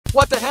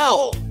What the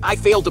hell? I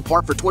failed to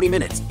park for 20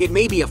 minutes. It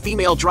may be a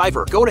female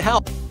driver. Go to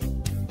hell.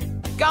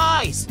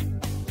 Guys!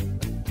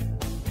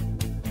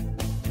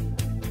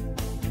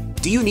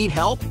 Do you need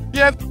help?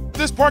 Yeah,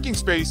 this parking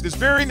space is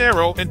very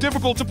narrow and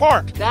difficult to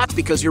park. That's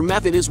because your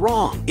method is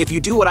wrong. If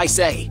you do what I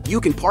say, you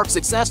can park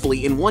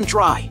successfully in one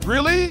try.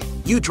 Really?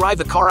 You drive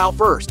the car out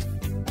first.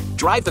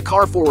 Drive the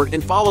car forward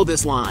and follow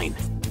this line.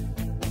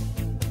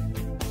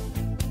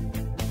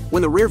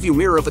 When the rearview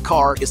mirror of the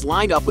car is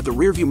lined up with the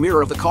rearview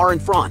mirror of the car in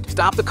front,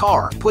 stop the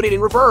car, put it in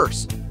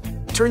reverse.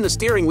 Turn the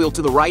steering wheel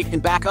to the right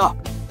and back up.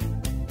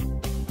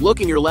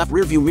 Look in your left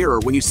rearview mirror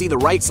when you see the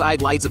right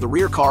side lights of the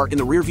rear car in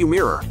the rearview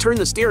mirror. Turn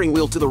the steering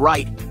wheel to the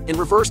right and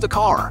reverse the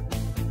car.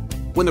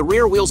 When the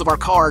rear wheels of our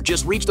car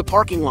just reach the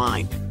parking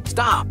line,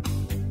 stop.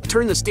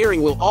 Turn the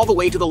steering wheel all the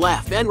way to the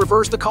left, then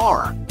reverse the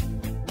car.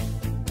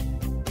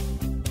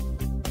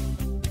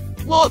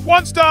 Look!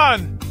 Once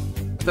done!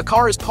 The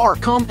car is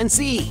parked. Come and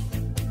see.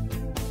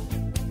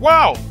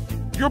 Wow!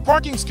 Your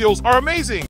parking skills are amazing!